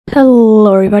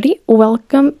Hello everybody,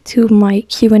 welcome to my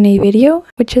Q&A video,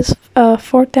 which is a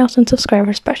 4,000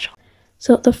 subscriber special.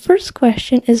 So the first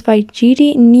question is by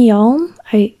GD Neon.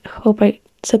 I hope I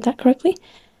said that correctly.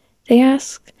 They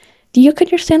ask, do you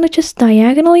cut your sandwiches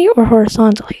diagonally or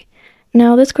horizontally?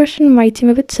 Now this question might seem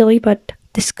a bit silly, but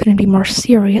this couldn't be more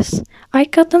serious. I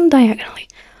cut them diagonally,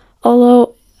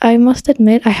 although I must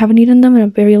admit I haven't eaten them in a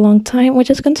very long time, which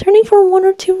is concerning for one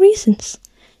or two reasons.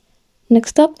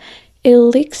 Next up,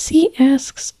 Elixi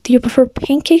asks, do you prefer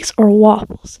pancakes or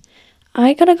waffles?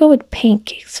 I gotta go with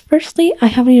pancakes. Firstly, I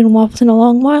haven't eaten waffles in a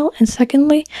long while, and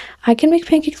secondly, I can make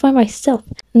pancakes by myself.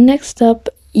 Next up,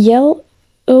 Yell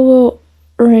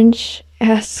Orange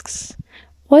asks,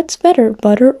 what's better,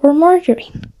 butter or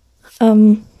margarine?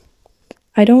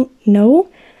 I don't know,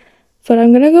 but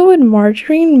I'm gonna go with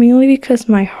margarine mainly because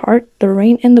my heart, the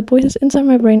brain, and the voices inside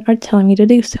my brain are telling me to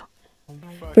do so.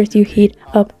 First you heat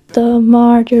up the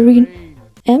margarine.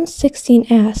 M16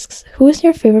 asks, who is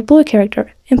your favorite Bluey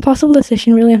character? Impossible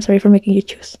decision, really, I'm sorry for making you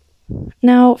choose.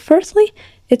 Now, firstly,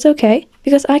 it's okay,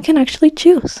 because I can actually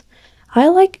choose. I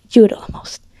like Judah the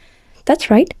most. That's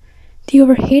right, the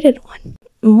overhated one.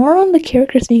 More on the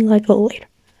characters being likable later.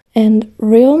 And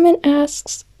Realman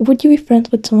asks, would you be friends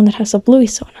with someone that has a Bluey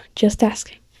Sona? Just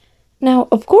asking. Now,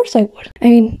 of course I would. I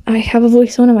mean, I have a Bluey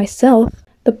Sona myself.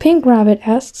 The Pink Rabbit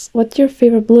asks, what's your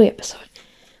favorite Bluey episode?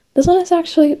 This one is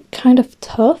actually kind of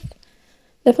tough.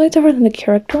 Definitely tougher than the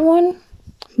character one.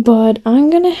 But I'm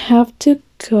gonna have to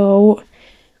go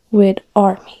with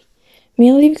Army.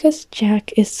 Mainly because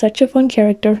Jack is such a fun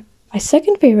character, my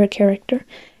second favorite character,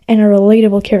 and a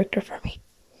relatable character for me.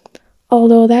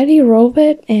 Although Daddy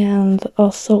Robot and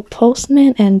also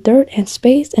Postman and Dirt and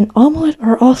Space and Omelette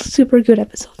are all super good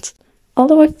episodes.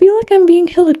 Although I feel like I'm being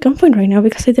held at gunpoint right now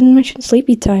because I didn't mention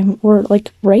sleepy time or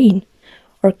like rain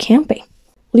or camping.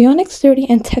 Leonix30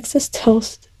 and Texas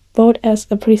Toast both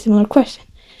ask a pretty similar question.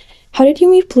 How did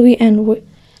you meet Bluey and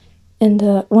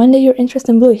when did your interest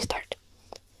in Bluey start?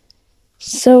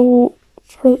 So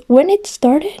when it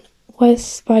started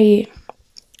was by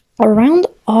around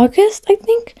August, I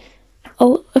think.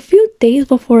 A few days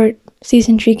before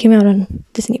season 3 came out on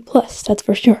Disney Plus, that's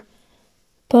for sure.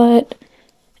 But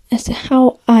as to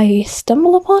how I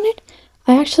stumbled upon it,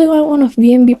 I actually got one of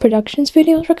VMB Productions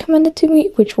videos recommended to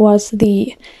me, which was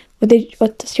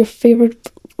what does your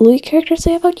favorite Bluey character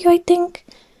say about you, I think?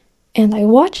 And I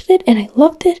watched it, and I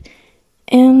loved it,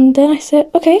 and then I said,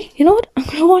 okay, you know what, I'm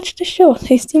gonna watch the show.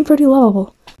 They seem pretty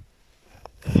lovable.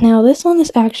 Now, this one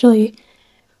is actually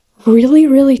really,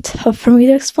 really tough for me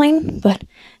to explain, but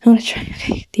I'm gonna try.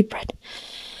 Okay, deep breath.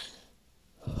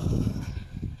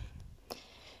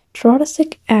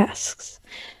 Trotasic asks,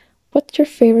 what's your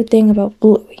favorite thing about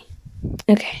Bluey?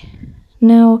 Okay,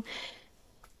 now,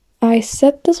 I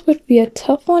said this would be a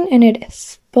tough one, and it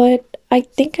is, but I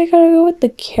think I gotta go with the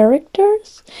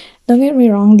characters. Don't get me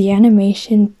wrong, the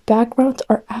animation backgrounds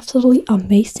are absolutely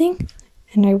amazing,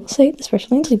 and I will say,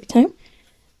 especially in sleepy time,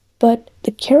 but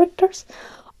the characters,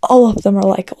 all of them are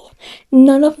likable.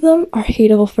 None of them are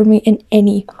hateable for me in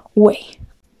any way.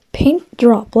 Paint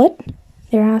Droplet,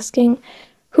 they're asking,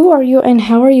 who are you and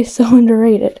how are you so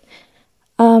underrated?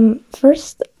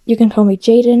 First, you can call me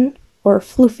Jaden, or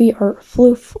Floofy, or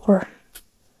Floof, or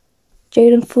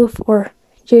Jaden Floof, or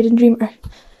Jaden Dreamer.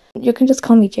 You can just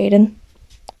call me Jaden.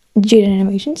 Jaden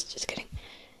Animations, just kidding.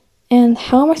 And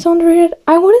how am I so underrated?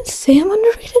 I wouldn't say I'm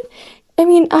underrated. I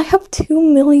mean, I have 2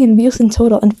 million views in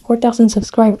total and 4,000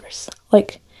 subscribers.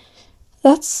 Like,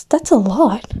 that's a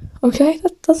lot, okay?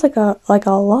 That's like a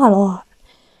lot.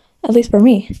 At least for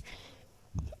me.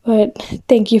 But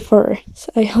thank you for,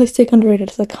 I always take underrated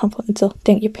as a compliment, so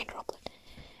thank you, Paint Droplet.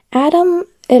 Adam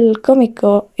El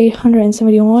Comico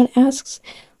 871 asks,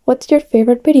 what's your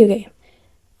favorite video game?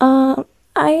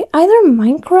 Either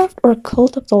Minecraft or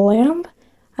Cult of the Lamb.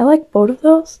 I like both of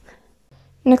those.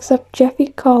 Next up, Jeffy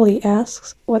Colley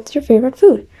asks, what's your favorite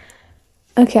food?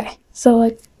 Okay, so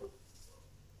like,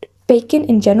 bacon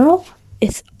in general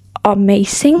is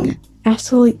amazing.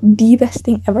 Absolutely the best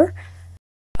thing ever.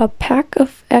 A Pack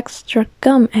of Extra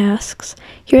Gum asks,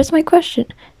 here's my question.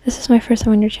 This is my first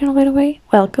time on your channel, by the way.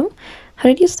 Welcome. How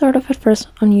did you start off at first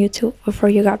on YouTube before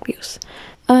you got views?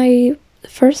 I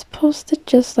first posted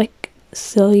just like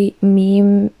silly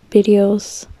meme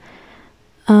videos.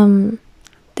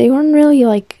 They weren't really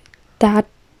like that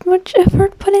much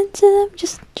effort put into them,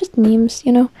 just memes,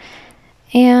 you know.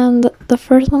 And the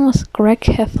first one was Greg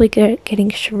Heffley getting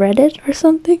shredded or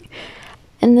something.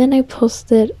 And then I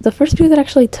posted the first video that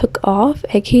actually took off,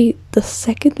 aka the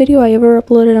second video I ever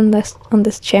uploaded on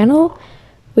this channel,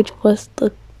 which was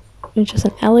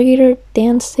an alligator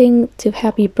dancing to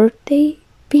Happy Birthday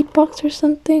beatbox or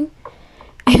something.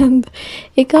 And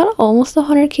it got almost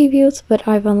 100k views, but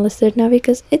I've unlisted it now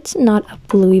because it's not a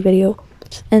Bluey video.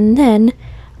 And then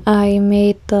I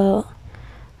made the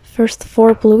first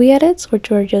 4 Bluey edits, which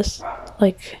were just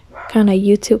like kind of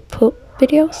YouTube poop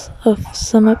videos of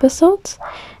some episodes.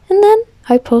 And then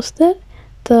I posted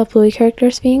the Bluey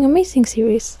Characters Being Amazing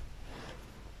series,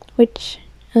 which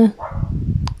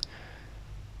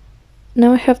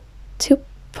now I have 2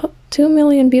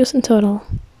 million views in total.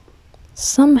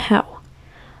 Somehow.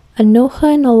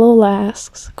 Anoha and Alola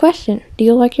asks, question, do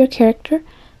you like your character?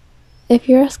 If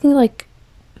you're asking like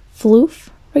Floof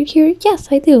right here, yes,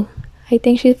 I do. I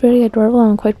think she's pretty adorable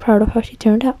and I'm quite proud of how she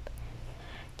turned out.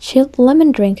 Chilled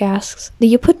Lemon Drink asks, do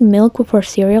you put milk before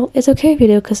cereal? It's okay if you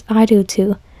do, because I do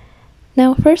too.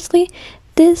 Now, firstly,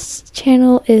 this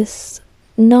channel is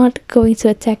not going to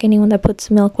attack anyone that puts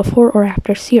milk before or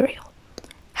after cereal.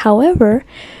 However,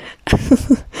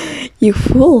 you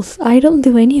fools, I don't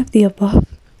do any of the above.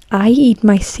 I eat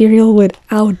my cereal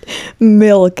without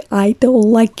milk. I don't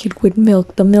like it with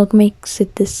milk. The milk makes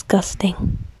it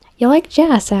disgusting. You like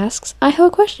Jazz asks, I have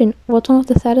a question. What's one of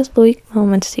the saddest Bluey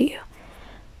moments to you?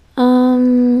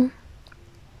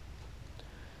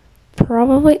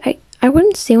 Probably, I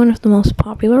wouldn't say one of the most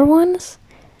popular ones.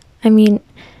 I mean,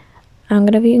 I'm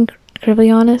gonna be incredibly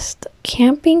honest.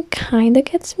 Camping kinda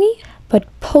gets me, but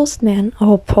Postman,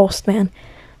 oh Postman.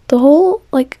 The whole,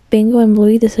 like, Bingo and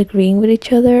Bluey disagreeing with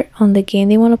each other on the game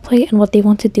they want to play and what they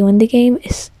want to do in the game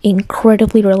is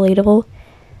incredibly relatable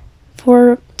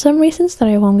for some reasons that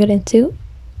I won't get into.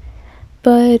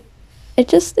 But it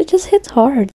just hits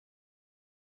hard.